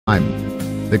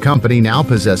The company now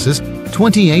possesses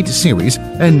 28 series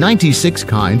and 96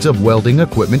 kinds of welding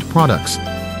equipment products,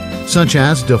 such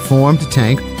as deformed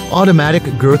tank automatic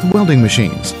girth welding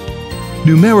machines,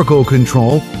 numerical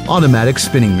control automatic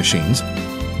spinning machines,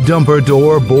 dumper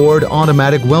door board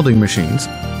automatic welding machines,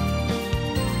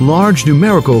 large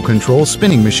numerical control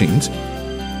spinning machines,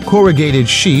 corrugated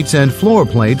sheets and floor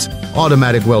plates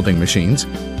automatic welding machines,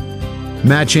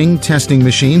 matching testing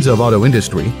machines of auto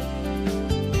industry,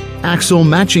 axle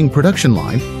matching production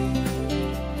line,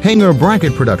 hanger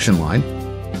bracket production line,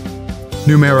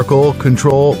 numerical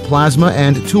control plasma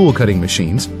and tool cutting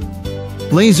machines,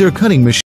 laser cutting machines,